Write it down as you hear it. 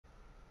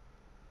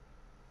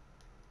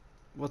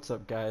What's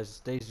up, guys?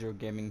 Day Zero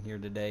Gaming here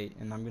today,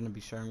 and I'm going to be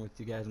sharing with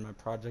you guys my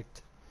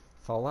project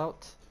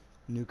Fallout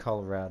New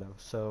Colorado.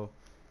 So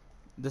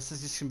this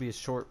is just going to be a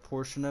short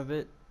portion of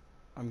it.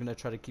 I'm going to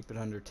try to keep it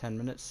under 10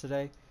 minutes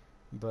today,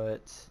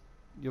 but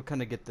you'll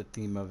kind of get the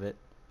theme of it.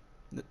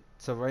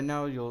 So right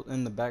now, you'll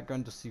in the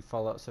background you'll see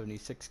Fallout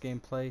 76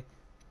 gameplay,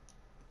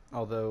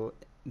 although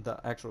the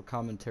actual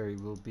commentary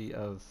will be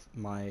of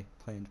my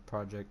planned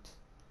project.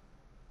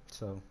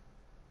 So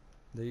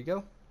there you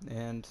go.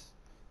 And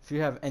if you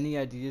have any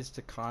ideas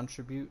to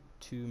contribute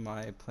to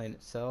my plan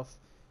itself,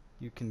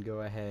 you can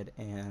go ahead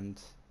and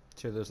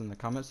share those in the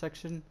comment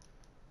section.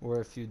 Or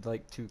if you'd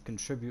like to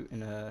contribute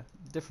in a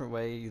different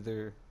way,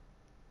 either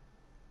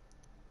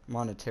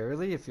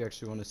monetarily, if you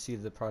actually want to see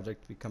the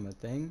project become a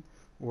thing,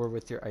 or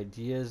with your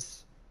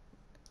ideas,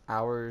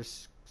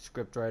 hours,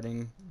 script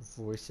writing,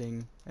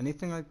 voicing,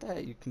 anything like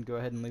that, you can go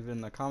ahead and leave it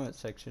in the comment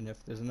section.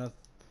 If there's enough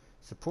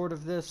support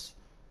of this,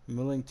 I'm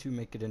willing to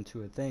make it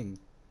into a thing,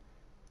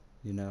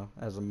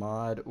 as a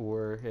mod,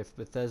 or if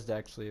Bethesda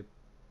actually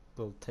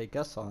will take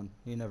us on.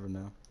 You never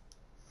know.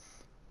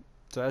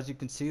 So as you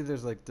can see,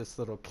 there's like this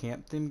little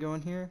camp theme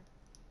going here.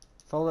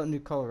 Fallout New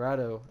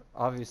Colorado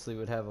obviously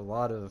would have a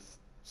lot of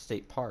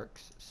state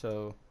parks,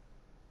 so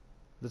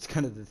that's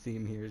kind of the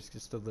theme here. It's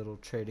just a little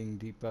trading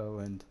depot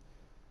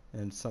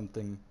and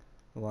something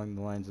along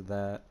the lines of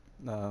that.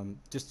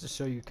 Just to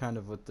show you kind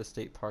of what the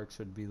state parks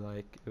would be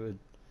like.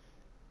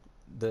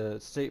 The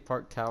state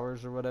park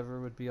towers or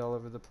whatever would be all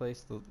over the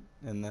place,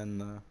 and then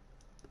the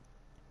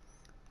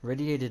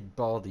radiated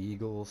bald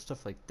eagle,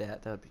 stuff like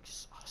that. That would be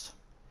just awesome.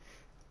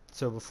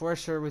 So before I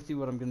share with you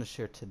what I'm going to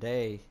share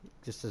today,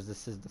 just as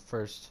this is the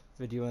first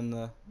video in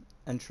the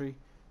entry,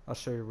 I'll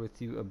share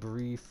with you a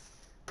brief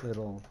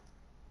little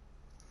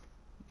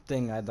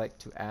thing I'd like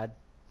to add.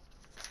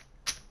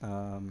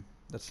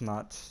 That's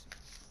not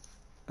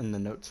in the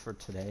notes for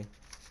today.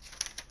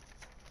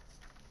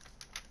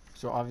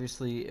 So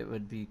obviously it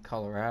would be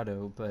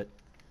Colorado, but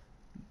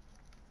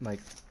like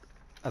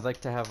I'd like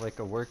to have like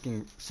a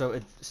working, so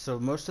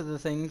most of the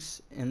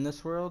things in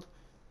this world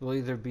will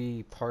either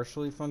be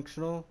partially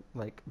functional,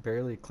 like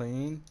barely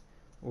cleaning,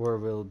 or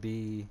will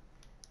be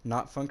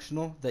not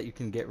functional that you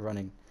can get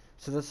running.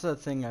 So that's the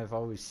thing I've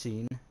always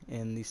seen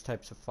in these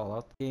types of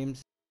Fallout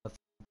games. Nothing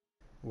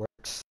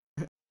works.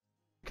 You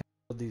can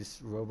build these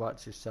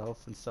robots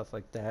yourself and stuff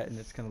like that, and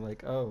it's kind of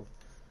like, oh,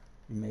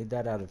 you made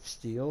that out of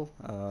steel.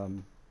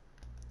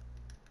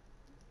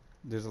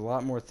 There's a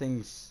lot more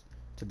things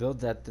to build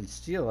that than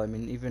steel. I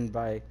mean, even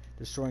by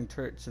destroying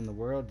turrets in the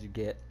world, you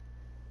get,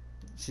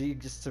 see,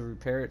 just to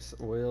repair its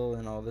oil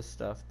and all this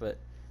stuff, but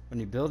when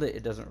you build it,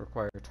 it doesn't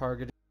require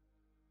targeting,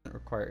 it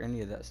doesn't require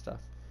any of that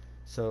stuff.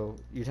 So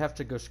you'd have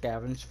to go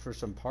scavenge for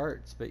some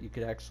parts, but you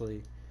could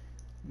actually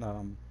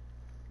um,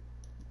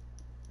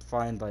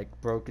 find like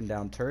broken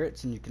down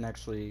turrets, and you can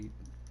actually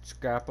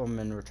scrap them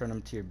and return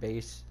them to your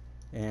base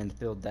and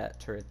build that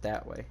turret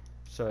that way.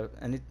 So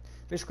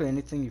basically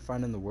anything you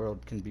find in the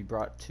world can be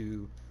brought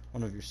to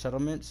one of your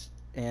settlements,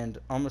 and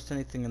almost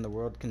anything in the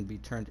world can be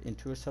turned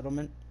into a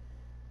settlement.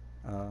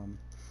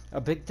 A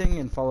big thing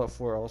in Fallout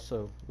 4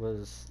 also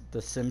was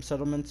the Sim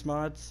Settlements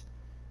mods.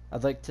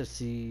 I'd like to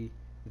see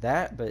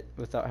that, but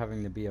without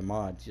having to be a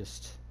mod.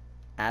 Just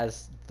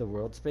as the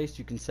world space,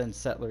 you can send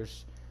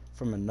settlers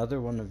from another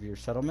one of your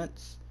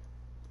settlements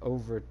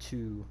over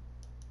to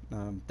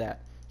that.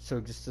 So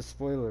just a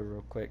spoiler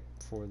real quick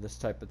for this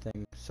type of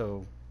thing.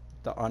 So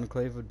the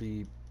Enclave would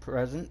be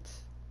present,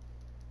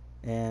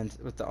 and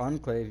with the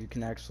Enclave you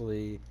can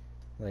actually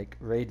like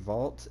raid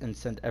vaults and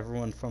send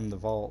everyone from the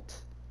vault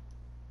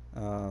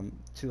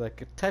to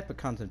like a type of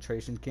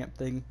concentration camp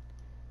thing,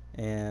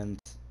 and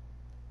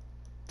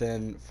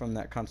then from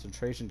that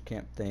concentration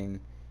camp thing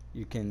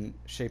you can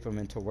shape them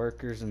into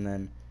workers and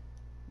then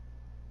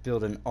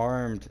build an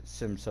armed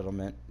sim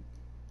settlement,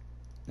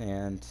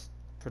 and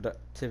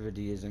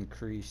productivity is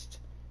increased,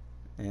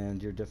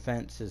 and your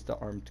defense is the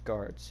armed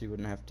guards. So you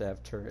wouldn't have to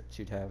have turrets,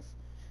 you'd have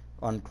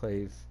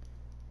Enclave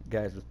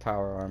guys with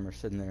power armor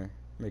sitting there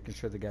making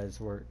sure the guys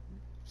work,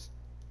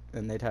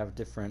 and they'd have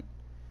different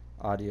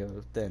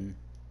audio than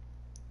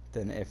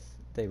if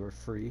they were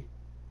free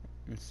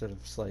instead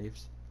of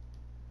slaves.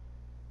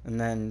 And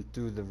then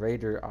through the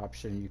raider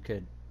option you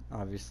could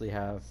obviously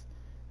have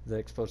the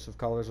explosive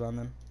collars on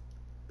them,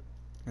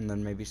 and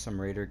then maybe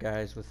some raider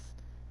guys with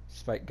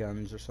spike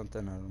guns or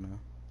something. I don't know.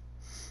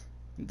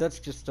 That's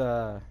just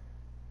a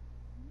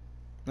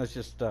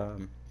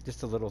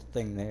little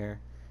thing there.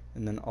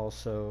 And then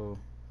also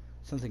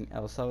something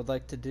else I would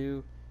like to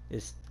do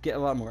is get a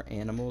lot more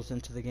animals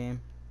into the game,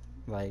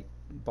 like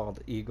bald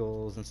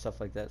eagles and stuff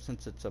like that,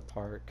 since it's a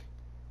park.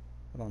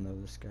 I don't know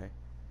this guy.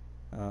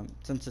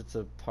 Since it's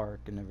a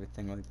park and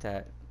everything like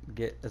that,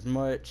 get as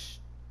much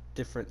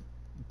different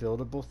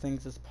buildable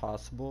things as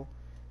possible,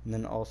 and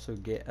then also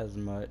get as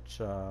much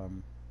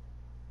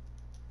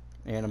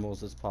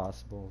animals as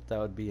possible. That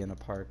would be in a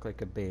park,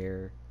 like a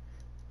bear.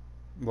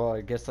 Well,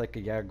 I guess like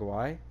a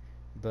jaguar,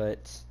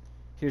 but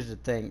here's the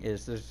thing: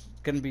 is there's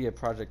gonna be a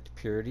Project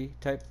Purity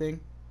type thing,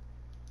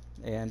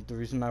 And the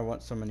reason I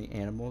want so many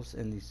animals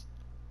in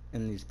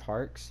these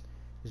parks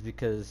is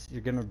because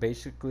you're gonna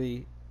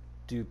basically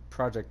do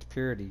Project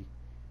Purity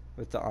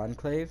with the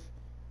Enclave,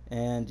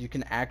 and you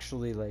can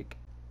actually like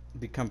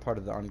become part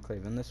of the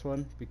Enclave in this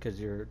one because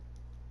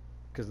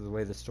of the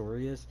way the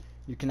story is.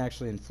 You can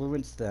actually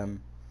influence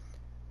them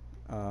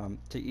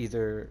to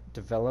either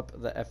develop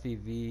the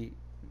FEV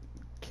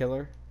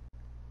killer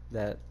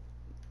that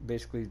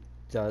basically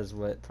does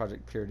what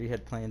Project Purity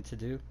had planned to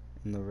do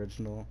in the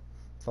original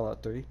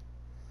Fallout 3,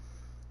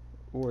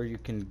 or you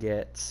can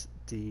get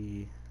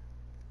the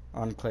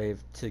Enclave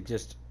to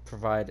just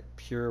provide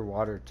pure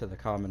water to the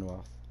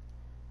Commonwealth.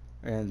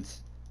 And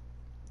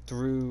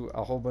through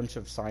a whole bunch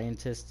of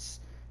scientists,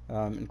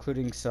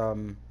 including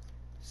some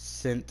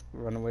synth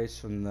runaways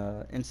from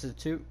the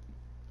Institute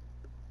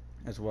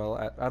as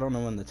well. I don't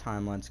know when the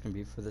timelines can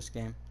be for this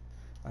game.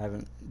 I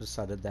haven't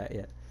decided that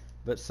yet.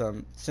 But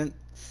some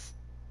synths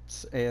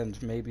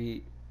and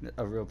maybe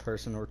a real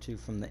person or two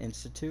from the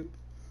Institute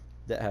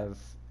that have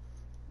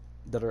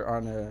that are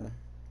on a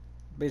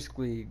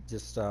basically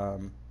just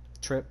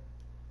trip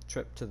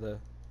trip to the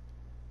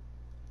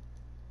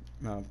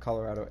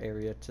Colorado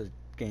area to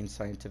gain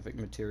scientific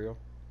material.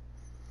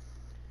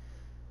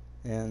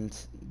 And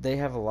they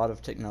have a lot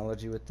of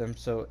technology with them.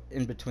 So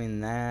in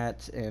between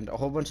that and a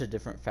whole bunch of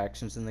different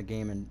factions in the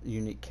game and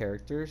unique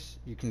characters,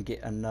 you can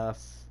get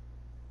enough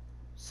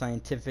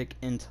scientific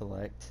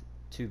intellect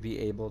to be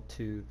able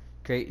to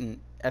create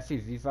an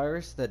FEV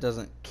virus that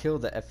doesn't kill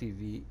the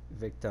FEV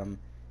victim.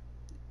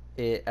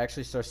 It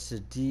actually starts to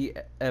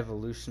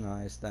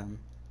de-evolutionize them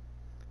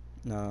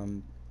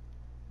um,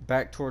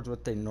 back towards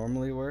what they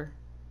normally were.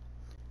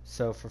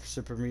 So for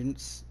super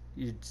mutants,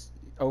 you'd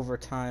over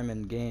time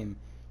in game,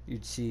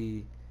 you'd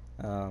see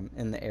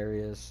in the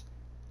areas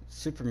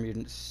super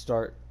mutants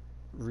start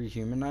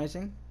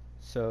rehumanizing.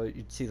 So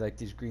you'd see like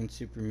these green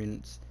super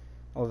mutants,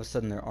 all of a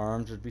sudden their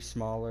arms would be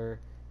smaller,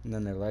 and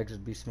then their legs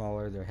would be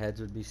smaller, their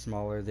heads would be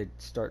smaller, they'd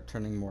start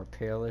turning more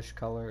palish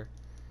color.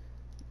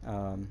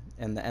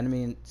 And the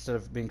enemy, instead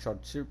of being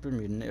called super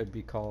mutant, it would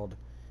be called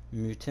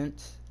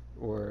mutant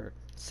or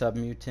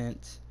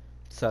submutant,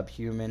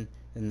 subhuman,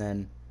 and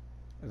then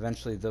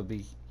eventually they'll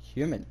be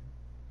human.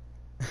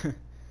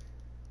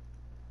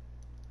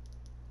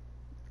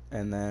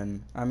 And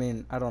then, I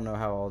mean, I don't know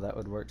how all that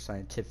would work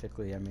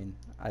scientifically. I mean,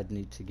 I'd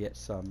need to get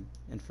some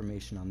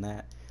information on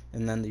that.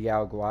 And then the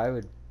Yao Guai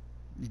would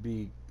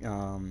be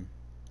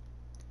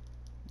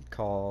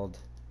called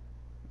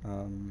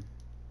um,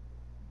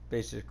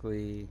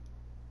 basically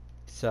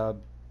sub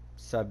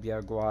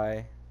Yao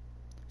Guai,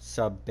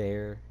 sub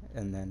bear,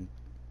 and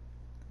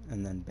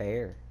then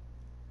bear,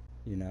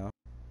 you know.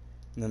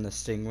 And then the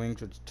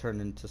stingwings would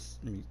turn into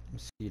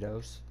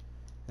mosquitoes,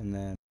 and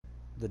then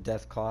the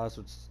death claws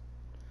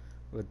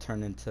would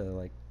turn into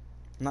like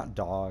not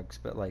dogs,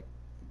 but like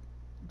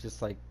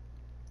just like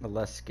a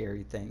less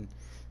scary thing.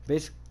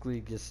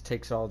 Basically, just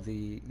takes all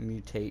the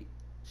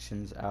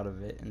mutations out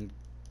of it, and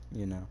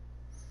you know,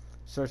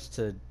 starts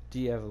to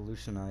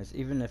de-evolutionize.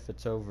 Even if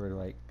it's over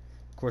like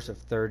course of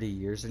 30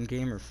 years in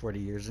game or 40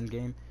 years in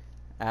game,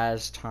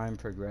 as time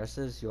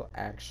progresses, you'll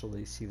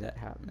actually see that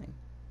happening.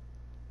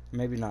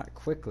 Maybe not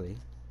quickly,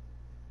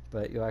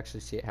 but you'll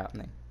actually see it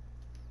happening,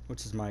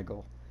 which is my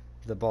goal.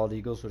 The bald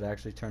eagles would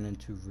actually turn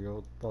into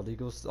real bald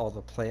eagles. All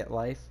the plant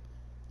life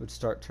would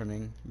start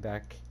turning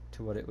back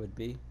to what it would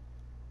be.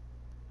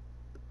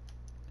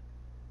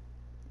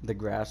 The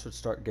grass would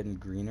start getting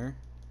greener,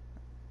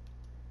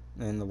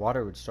 and the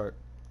water would start,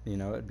 you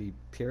know, it'd be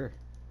pure.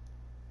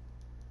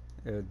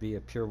 It would be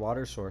a pure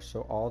water source.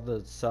 So all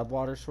the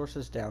sub-water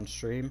sources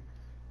downstream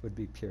would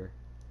be pure.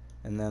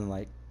 And then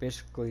like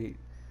basically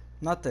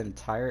not the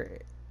entire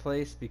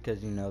place,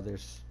 because you know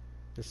there's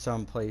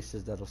some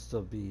places that'll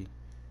still be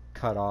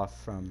cut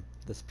off from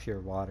this pure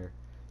water,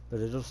 but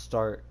it'll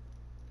start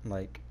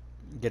like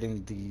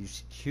getting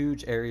these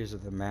huge areas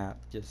of the map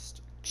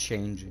just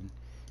changing,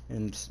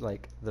 and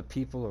like the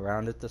people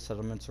around it, the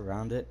settlements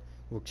around it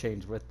will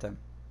change with them.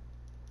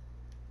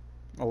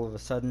 All of a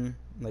sudden,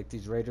 like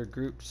these raider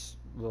groups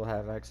will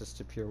have access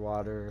to pure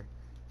water.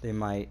 They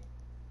might,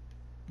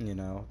 you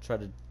know, try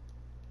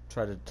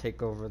to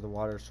take over the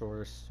water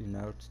source, you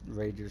know,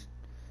 raiders,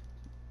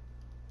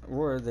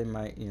 or they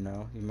might, you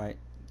know, you might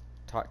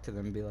talk to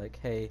them and be like,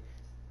 hey,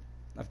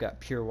 I've got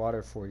pure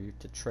water for you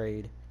to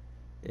trade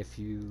if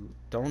you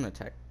don't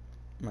attack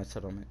my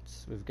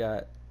settlements. We've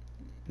got,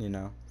 you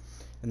know,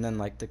 and then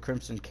like the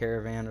Crimson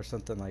Caravan or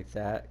something like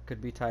that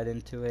could be tied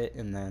into it,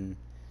 and then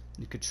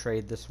you could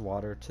trade this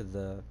water to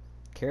the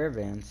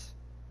caravans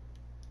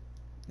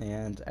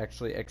and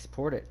actually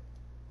export it.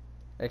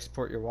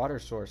 Export your water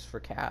source for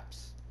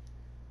caps,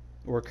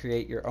 or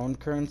create your own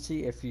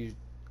currency if you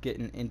get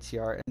an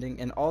NTR ending.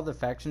 And all the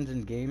factions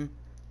in game,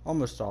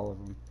 almost all of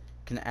them,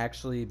 can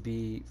actually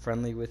be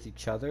friendly with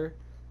each other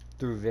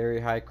through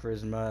very high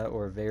charisma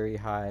or very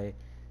high,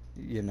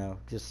 you know,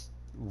 just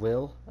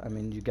will. I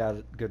mean, you got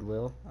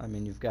goodwill. I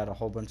mean, you've got a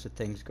whole bunch of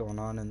things going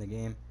on in the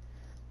game.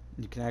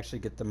 you can actually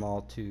get them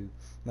all to,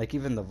 like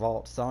even the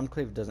vaults. The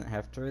Enclave doesn't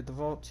have to raid the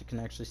vaults. You can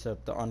actually set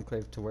up the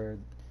Enclave to where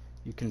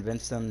you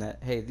convince them that,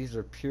 hey, these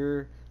are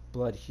pure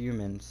blood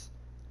humans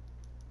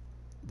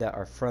that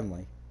are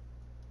friendly.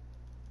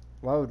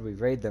 Why would we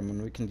raid them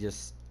when we can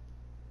just,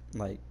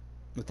 like,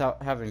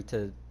 without having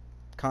to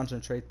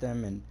concentrate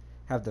them and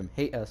have them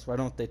hate us, why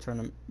don't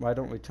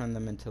we turn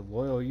them into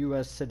loyal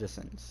US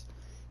citizens?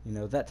 You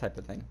know, that type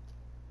of thing.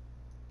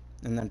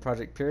 And then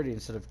Project Purity,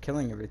 instead of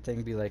killing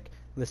everything, be like,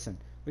 listen,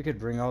 we could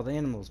bring all the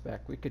animals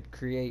back. We could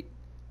create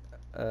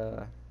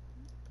a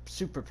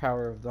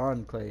superpower of the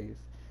Enclave.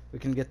 We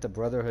can get the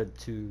Brotherhood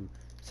to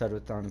side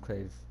with the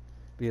Enclave.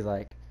 Be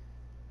like,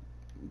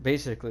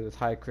 basically with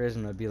high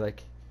charisma, be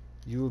like,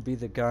 you will be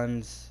the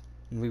guns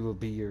and we will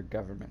be your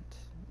government.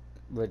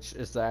 Which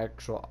is the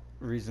actual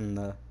reason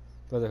the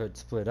Brotherhood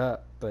split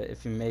up. But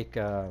if you make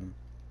the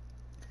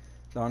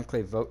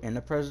Enclave vote in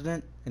a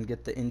president and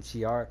get the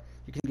NCR,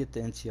 you can get the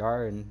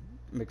NCR and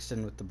mix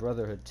in with the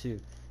Brotherhood too,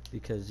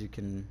 because you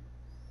can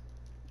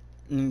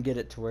get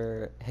it to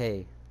where,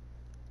 hey,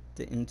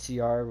 the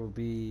NCR will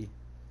be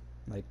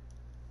like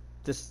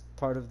this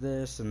part of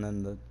this, and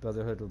then the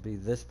Brotherhood will be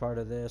this part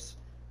of this,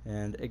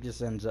 and it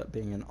just ends up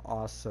being an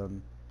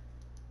awesome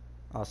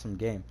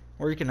game.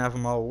 Or you can have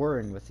them all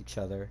warring with each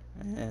other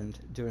and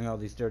doing all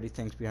these dirty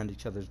things behind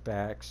each other's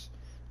backs.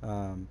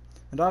 And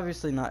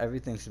obviously not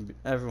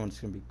everyone's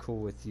gonna be cool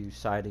with you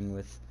siding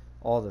with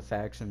all the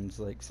factions.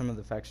 Like some of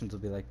the factions will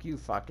be like, you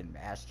fucking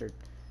bastard,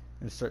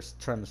 and start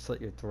trying to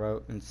slit your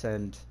throat and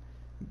send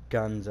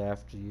guns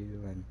after you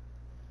and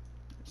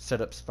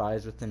set up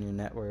spies within your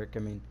network. I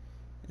mean,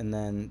 and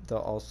then they'll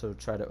also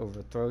try to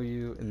overthrow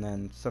you, and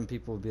then some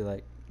people will be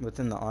like,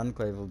 within the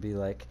Enclave will be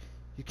like,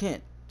 you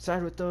can't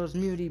side with those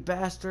muty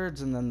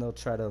bastards, and then they'll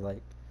try to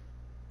like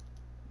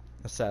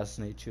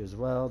assassinate you as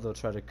well. They'll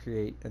try to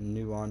create a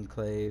new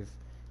Enclave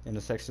in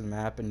a section of the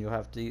map, and you'll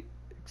have to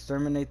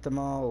exterminate them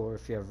all, or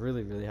if you have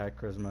really, really high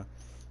charisma,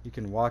 you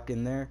can walk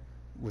in there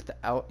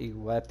without a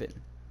weapon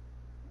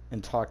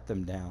and talk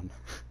them down.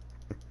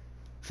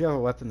 If you have a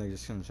weapon, they're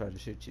just going to try to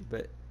shoot you,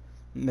 but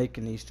make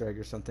an Easter egg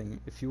or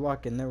something. If you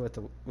walk in there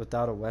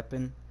without a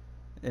weapon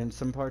in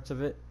some parts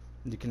of it,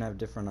 you can have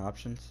different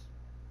options.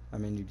 I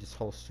mean, you just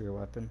holster your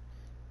weapon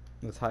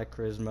with high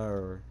charisma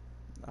or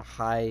a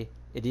high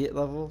idiot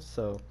level.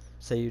 So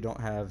say you don't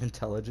have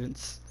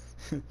intelligence,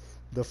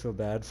 they'll feel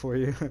bad for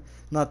you.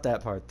 Not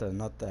that part though,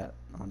 not that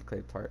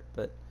Enclave part,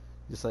 but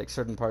just like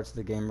certain parts of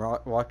the game.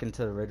 Walk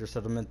into the Raider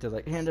settlement, they're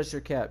like, hand us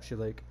your caps. You're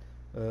like,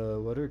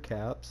 what are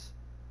caps?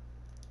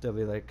 They'll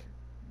be like,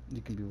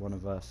 you can be one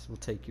of us, we'll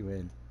take you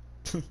in.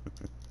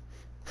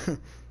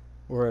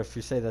 Or if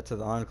you say that to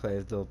the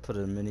Enclave, they'll put a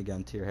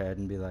minigun to your head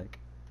and be like,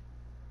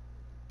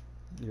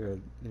 you're a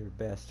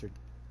bastard,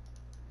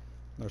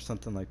 or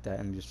something like that,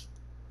 and just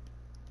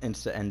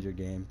insta end your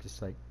game,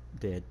 just like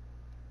dead.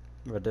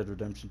 Red Dead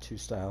Redemption 2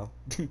 style.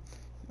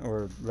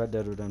 Or Red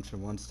Dead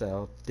Redemption 1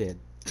 style, dead.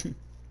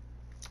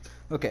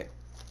 Okay,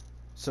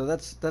 so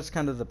that's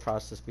kind of the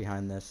process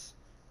behind this,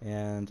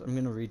 and I'm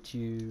gonna read to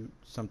you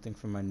something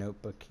from my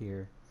notebook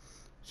here.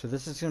 So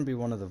this is gonna be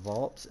one of the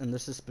vaults, and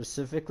this is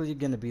specifically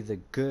gonna be the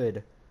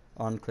good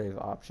Enclave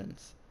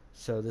options.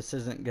 So this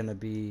isn't gonna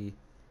be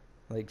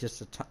like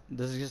this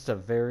is just a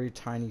very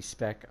tiny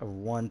speck of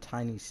one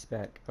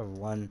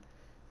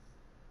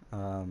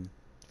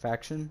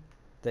faction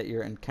that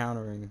you're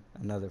encountering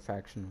another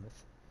faction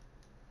with.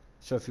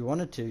 So if you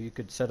wanted to, you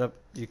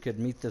could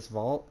meet this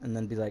vault and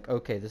then be like,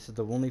 okay, this is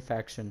the only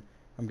faction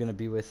I'm gonna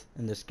be with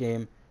in this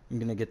game. I'm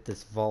gonna get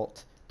this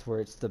vault to where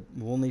it's the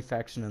only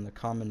faction in the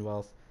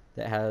Commonwealth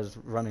that has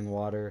running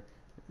water,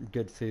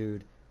 good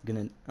food.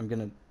 I'm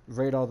gonna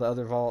raid all the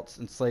other vaults,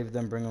 enslave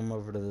them, bring them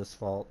over to this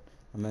vault.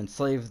 I'm gonna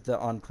enslave the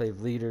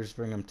Enclave leaders,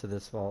 bring them to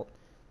this vault,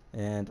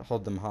 and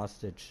hold them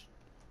hostage.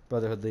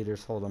 Brotherhood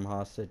leaders, hold them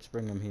hostage,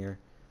 bring them here,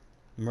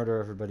 murder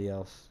everybody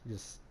else,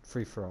 just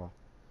free for all.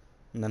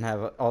 And then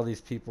have all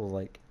these people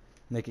like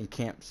making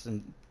camps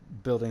and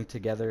building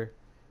together,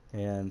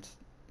 and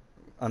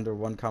under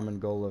one common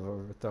goal of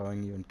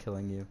overthrowing you and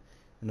killing you.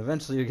 And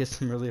eventually you get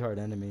some really hard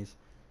enemies,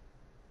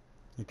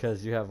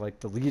 because you have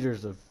like the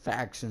leaders of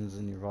factions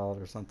in your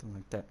vault or something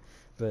like that.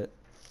 But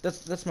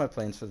that's my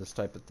plans for this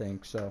type of thing.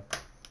 So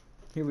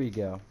here we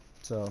go.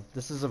 So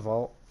this is a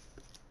vault.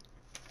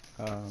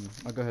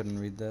 I'll go ahead and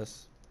read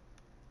this.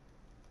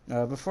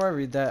 Before I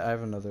read that, I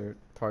have another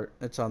part.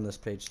 It's on this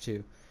page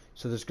too.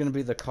 So there's going to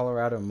be the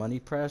Colorado Money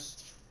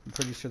Press. I'm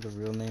pretty sure the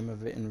real name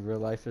of it in real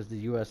life is the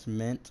U.S.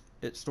 Mint.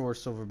 It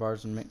stores silver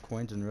bars and mint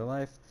coins in real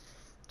life.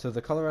 So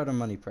the Colorado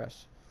Money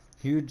Press,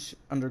 huge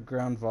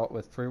underground vault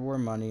with pre-war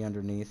money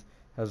underneath,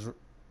 has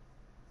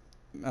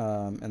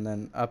and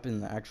then up in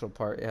the actual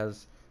part it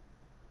has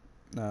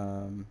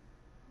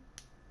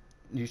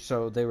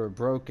so they were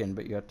broken,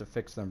 but you have to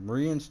fix them.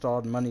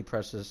 Reinstalled money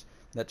presses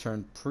that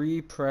turn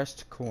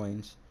pre-pressed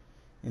coins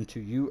into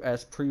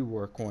U.S.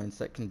 pre-war coins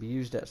that can be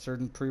used at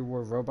certain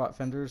pre-war robot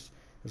vendors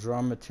as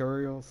raw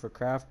material for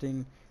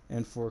crafting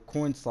and for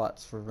coin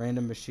slots for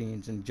random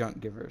machines and junk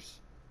givers.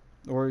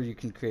 Or you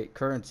can create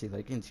currency,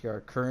 like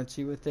NCR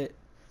currency with it.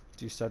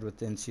 You said with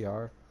the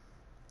NCR,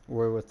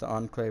 or with the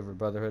Enclave or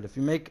Brotherhood. If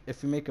you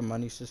make a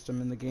money system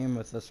in the game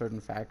with a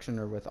certain faction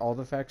or with all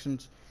the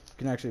factions, you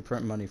can actually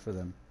print money for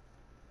them.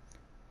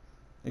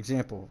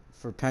 Example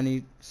for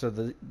penny. So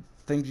the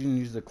things you can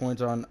use the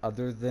coins on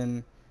other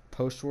than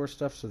post-war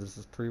stuff. So this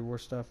is pre-war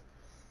stuff.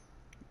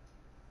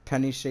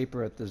 Penny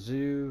shaper at the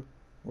zoo,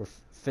 or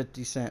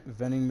 50-cent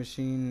vending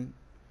machine.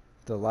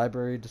 The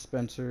library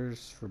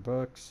dispensers for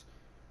books.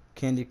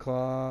 Candy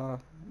claw,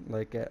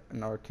 like at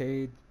an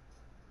arcade.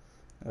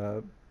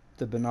 Uh,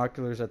 the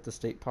binoculars at the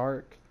state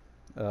park.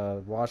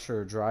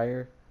 Washer or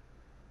dryer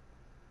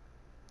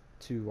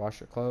to wash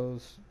your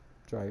clothes,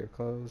 dry your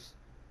clothes.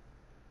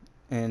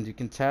 And you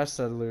can task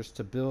settlers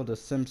to build a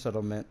sim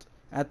settlement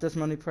at this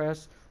money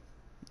press.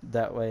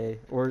 That way,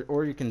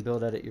 or you can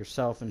build at it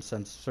yourself and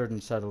send certain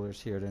settlers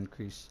here to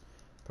increase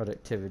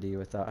productivity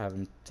without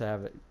having to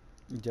have it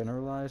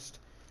generalized.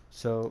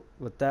 So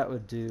what that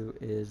would do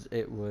is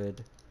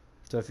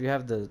so if you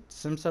have the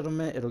sim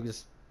settlement, it'll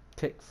just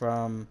pick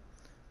from,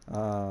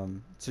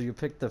 so you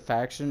pick the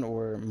faction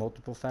or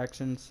multiple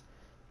factions,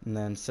 and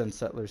then send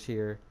settlers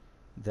here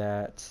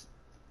that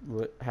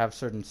would have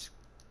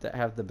that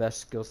have the best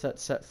skill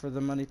set for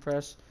the money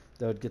press.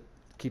 That would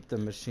keep the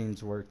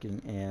machines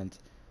working and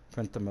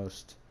print the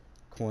most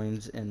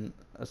coins in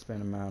a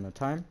span amount of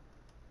time.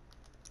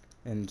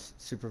 And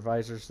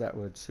supervisors that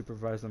would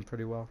supervise them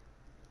pretty well.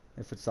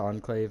 If it's the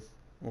Enclave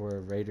or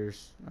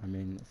Raiders, I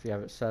mean, if you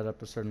have it set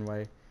up a certain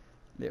way,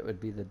 it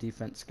would be the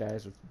defense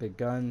guys with big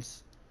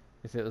guns.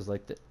 If it was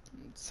like the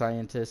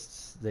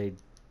scientists, they'd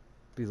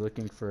be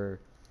looking for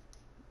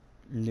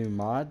new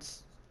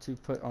mods to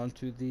put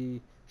onto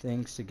the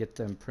things to get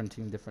them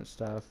printing different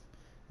stuff,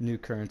 new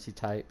currency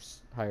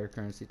types, higher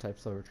currency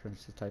types, lower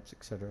currency types,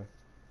 etc.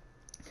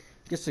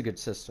 Gets a good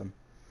system.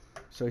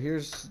 So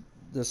here's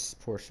this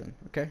portion,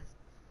 okay?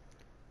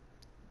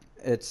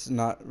 It's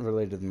not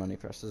related to the money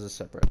press. This is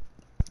separate.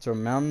 So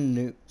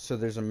so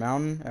there's a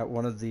mountain at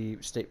one of the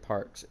state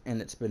parks,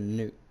 and it's been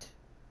nuked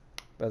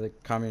by the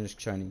communist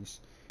Chinese.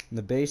 And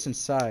the base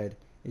inside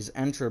is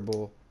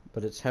enterable,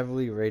 but it's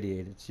heavily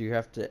irradiated. So you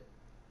have to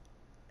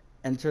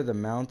enter the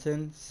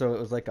mountain. So it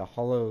was like a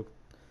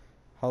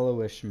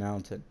hollowish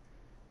mountain,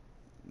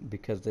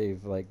 because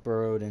they've like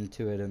burrowed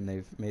into it and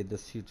they've made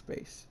this huge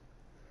base.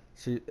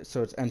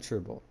 So it's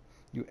enterable.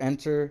 You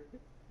enter,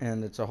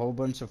 and it's a whole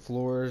bunch of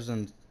floors,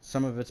 and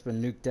some of it's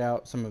been nuked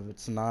out, some of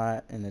it's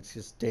not, and it's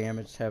just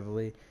damaged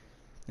heavily.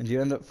 And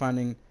you end up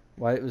finding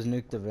why it was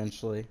nuked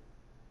eventually.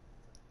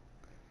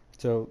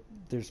 So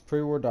there's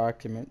pre-war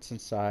documents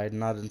inside,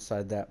 not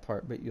inside that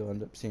part, but you'll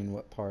end up seeing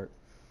what part.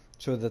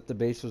 So that the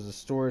base was a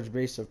storage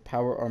base of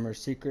power armor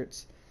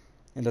secrets,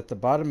 and at the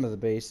bottom of the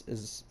base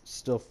is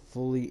still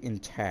fully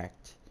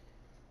intact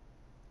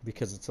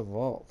because it's a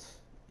vault.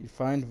 You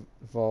find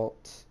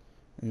vault,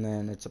 and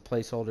then it's a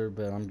placeholder,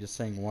 but I'm just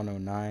saying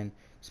 109.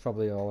 It's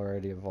probably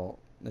already a vault.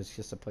 It's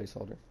just a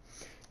placeholder.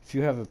 If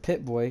you have a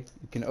Pip-Boy,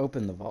 you can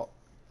open the vault.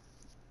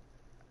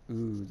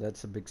 Ooh,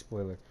 that's a big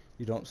spoiler.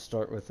 You don't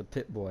start with a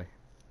Pip-Boy.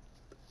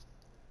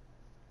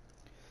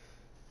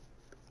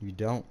 You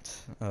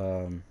don't.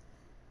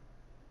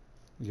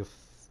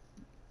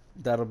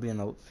 That'll be in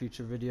a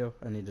future video.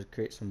 I need to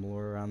create some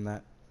lore around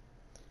that.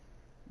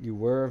 You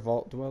were a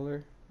vault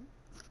dweller,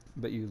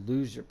 but you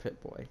lose your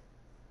Pip-Boy.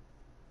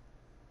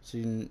 So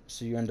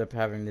you end up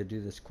having to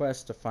do this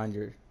quest to find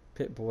your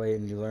Pip-Boy,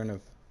 and you learn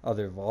of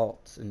other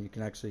vaults, and you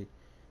can actually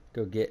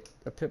go get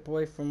a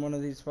Pip-Boy from one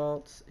of these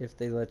vaults if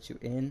they let you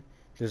in.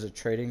 There's a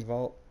trading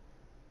vault,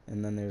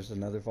 and then there's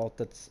another vault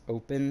that's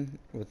open.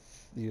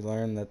 You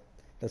learn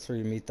that's where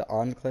you meet the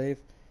Enclave,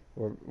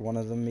 or one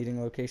of the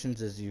meeting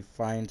locations is you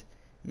find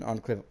an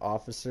Enclave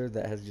officer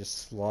that has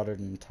just slaughtered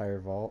an entire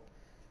vault,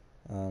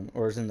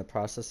 or is in the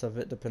process of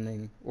it,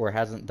 or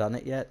hasn't done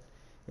it yet,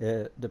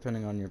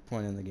 depending on your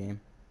point in the game.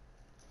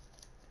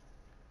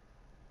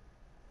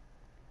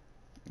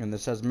 And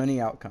this has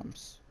many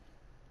outcomes.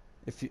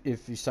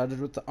 If you sided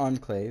with the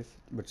Enclave,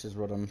 which is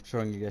what I'm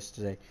showing you guys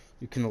today,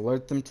 you can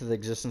alert them to the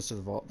existence of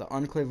the vault. The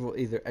Enclave will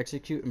either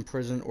execute,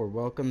 imprison, or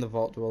welcome the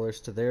vault dwellers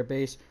to their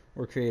base,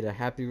 or create a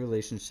happy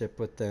relationship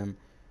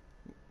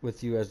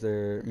with you as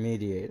their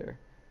mediator.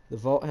 The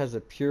vault has a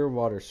pure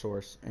water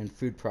source and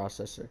food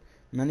processor.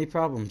 Many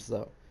problems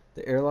though.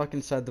 The airlock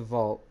inside the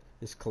vault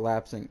is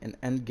collapsing, and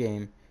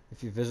endgame,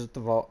 if you visit the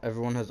vault,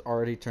 everyone has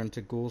already turned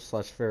to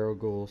ghouls/pharaoh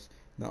ghouls.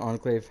 The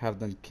Enclave have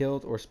them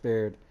killed or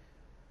spared,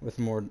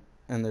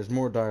 and there's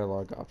more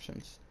dialogue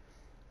options.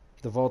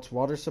 The vault's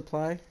water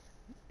supply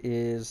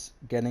is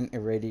getting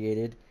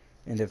irradiated,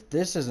 and if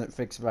this isn't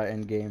fixed by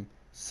endgame,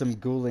 some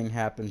ghouling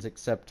happens,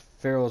 except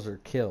pharaohs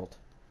are killed.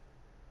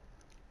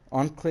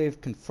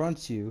 Enclave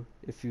confronts you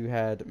if you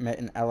had met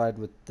and allied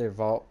with their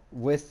vault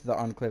with the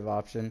Enclave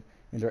option,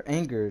 and are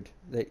angered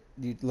that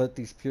you let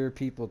these pure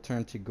people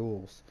turn to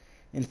ghouls.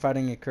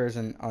 Infighting occurs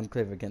in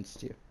Enclave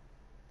against you.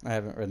 I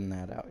haven't written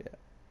that out yet.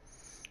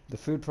 The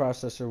food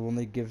processor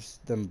only gives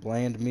them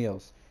bland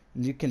meals,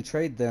 and you can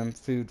trade them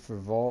food for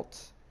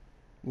Vault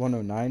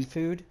 109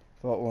 food,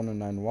 Vault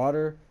 109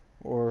 water,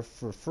 or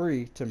for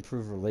free to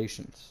improve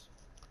relations.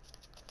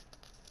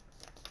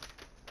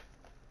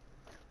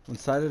 When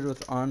sided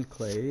with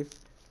Enclave,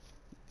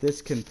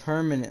 this can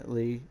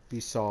permanently be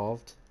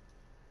solved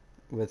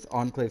with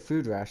Enclave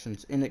food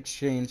rations in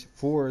exchange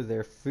for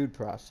their food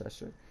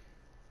processor.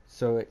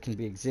 So it can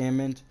be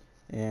examined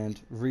and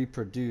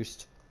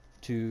reproduced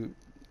to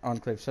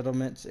Enclave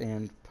settlements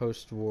and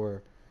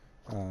post-war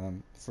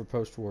for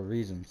post-war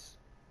reasons.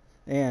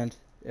 And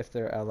if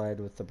they're allied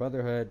with the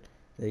Brotherhood,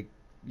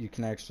 you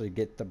can actually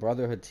get the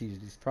Brotherhood to use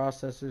these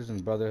processors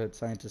and Brotherhood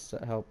scientists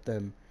to help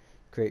them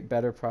create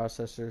better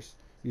processors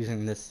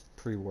using this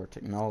pre-war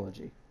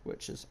technology,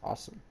 which is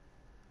awesome.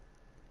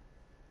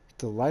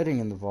 The lighting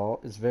in the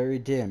vault is very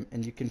dim,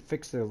 and you can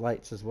fix their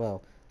lights as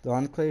well. The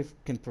Enclave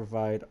can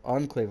provide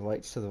Enclave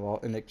lights to the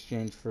vault in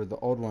exchange for the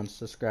old ones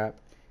to scrap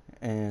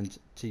and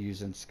to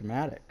use in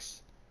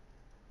schematics.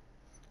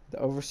 The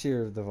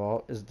overseer of the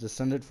vault is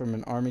descended from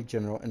an army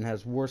general and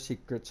has war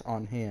secrets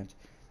on hand.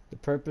 The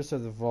purpose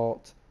of the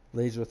vault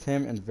lays with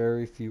him and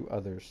very few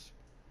others.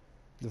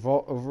 The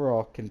vault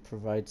overall can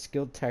provide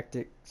skilled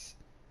tactics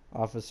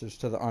officers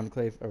to the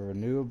Enclave, a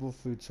renewable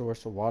food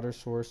source, a water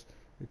source,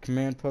 a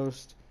command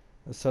post,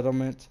 a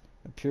settlement,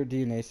 a pure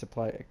DNA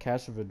supply, a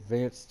cache of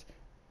advanced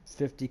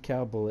 50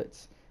 cal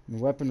bullets, and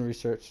weapon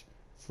research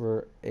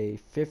for a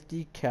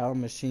 50 cal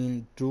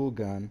machine dual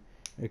gun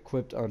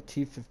equipped on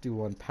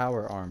T-51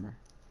 power armor,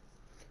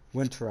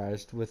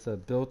 winterized with a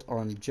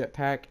built-on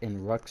jetpack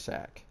and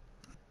rucksack,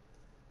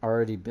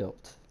 already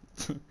built.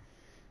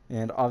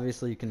 And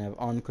obviously you can have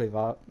Enclave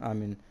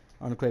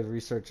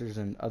researchers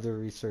and other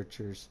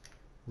researchers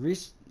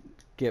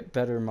get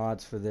better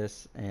mods for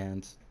this,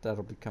 and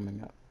that'll be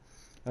coming up.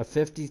 A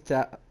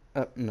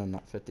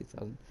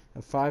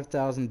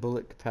 5,000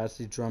 bullet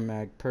capacity drum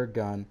mag per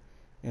gun,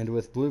 and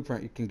with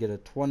Blueprint you can get a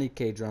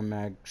 20k drum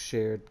mag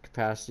shared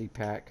capacity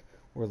pack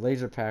or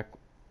laser pack,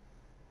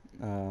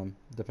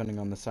 depending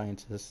on the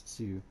scientists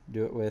you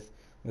do it with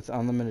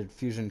unlimited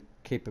fusion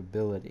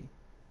capability.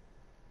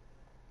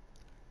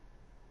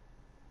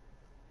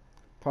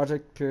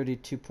 Project Purity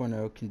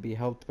 2.0 can be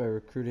helped by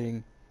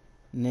recruiting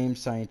named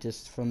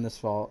scientists from this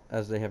vault,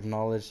 as they have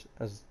knowledge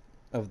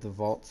of the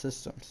vault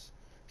systems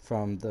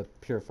from the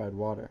purified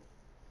water.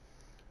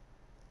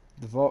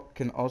 The vault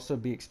can also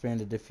be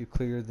expanded if you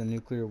clear the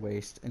nuclear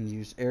waste and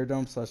use air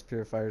domes /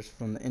 purifiers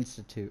from the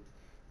Institute,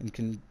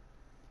 and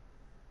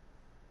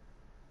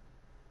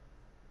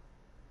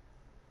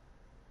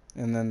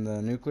then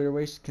the nuclear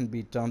waste can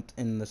be dumped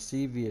in the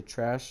sea via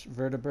trash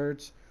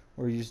vertibirds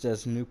or used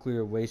as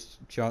nuclear waste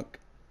junk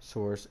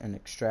source and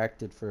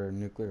extracted for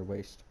nuclear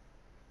waste.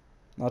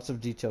 Lots of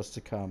details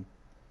to come.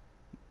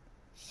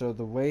 So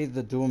the way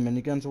the dual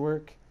miniguns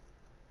work,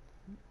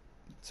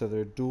 so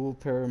they're dual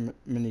para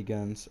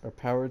miniguns, are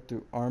powered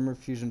through armor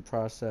fusion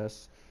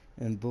process,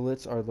 and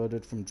bullets are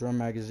loaded from drum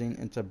magazine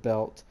into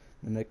belt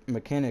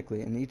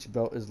mechanically, and each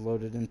belt is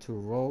loaded into a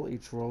roll.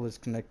 Each roll is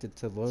connected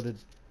to loaded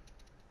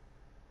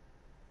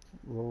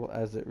roll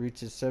as it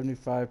reaches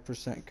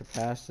 75%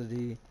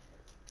 capacity.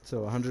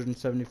 So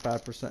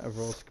 175% of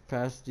roll's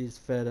capacity is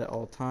fed at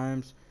all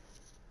times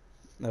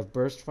of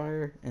burst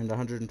fire, and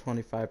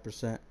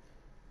 125%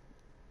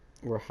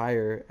 or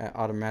higher at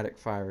automatic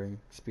firing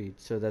speed,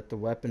 so that the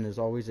weapon is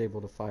always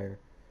able to fire,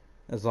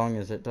 as long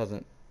as it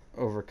doesn't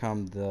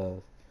overcome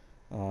the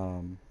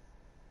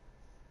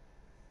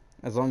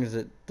as long as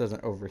it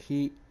doesn't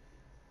overheat,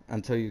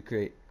 until you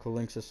create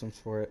cooling systems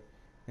for it,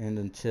 and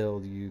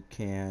until you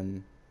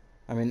can,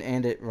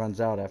 and it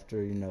runs out after,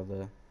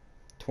 the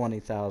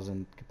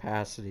 20,000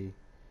 capacity,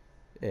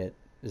 it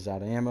is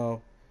out of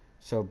ammo.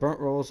 So burnt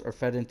rolls are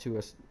fed into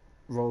a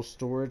roll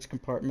storage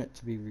compartment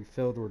to be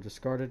refilled or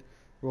discarded.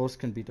 Rolls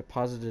can be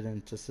deposited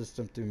into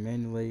system through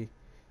manually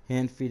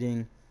hand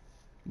feeding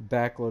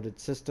backloaded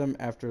system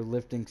after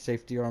lifting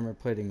safety armor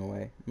plating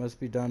away. It must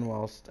be done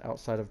whilst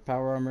outside of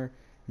power armor,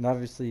 and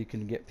obviously you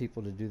can get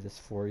people to do this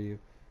for you.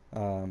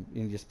 You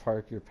can just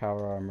park your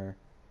power armor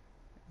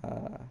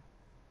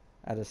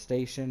at a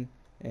station,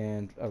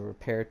 and a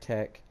repair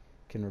tech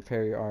can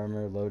repair your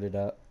armor, load it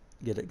up,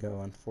 get it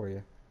going for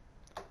you.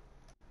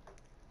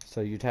 So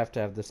you'd have to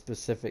have the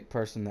specific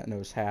person that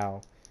knows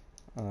how.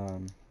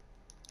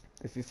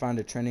 If you find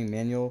a training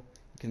manual,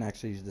 you can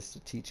actually use this to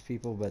teach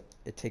people, but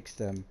it takes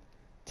them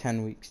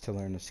 10 weeks to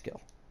learn a skill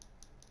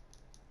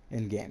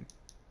in game.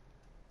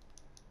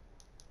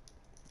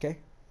 Okay,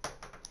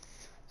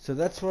 so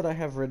that's what I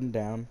have written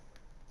down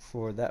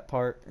for that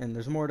part, and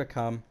there's more to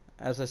come.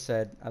 As I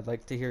said, I'd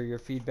like to hear your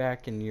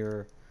feedback and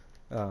your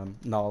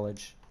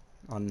knowledge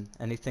on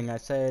anything I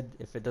said.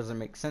 If it doesn't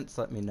make sense,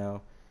 let me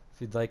know.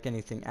 If you'd like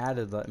anything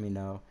added, let me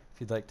know.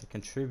 If you'd like to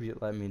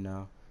contribute, let me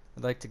know.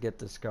 I'd like to get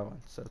this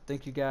going. So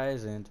thank you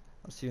guys, and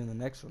I'll see you in the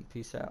next one.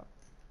 Peace out.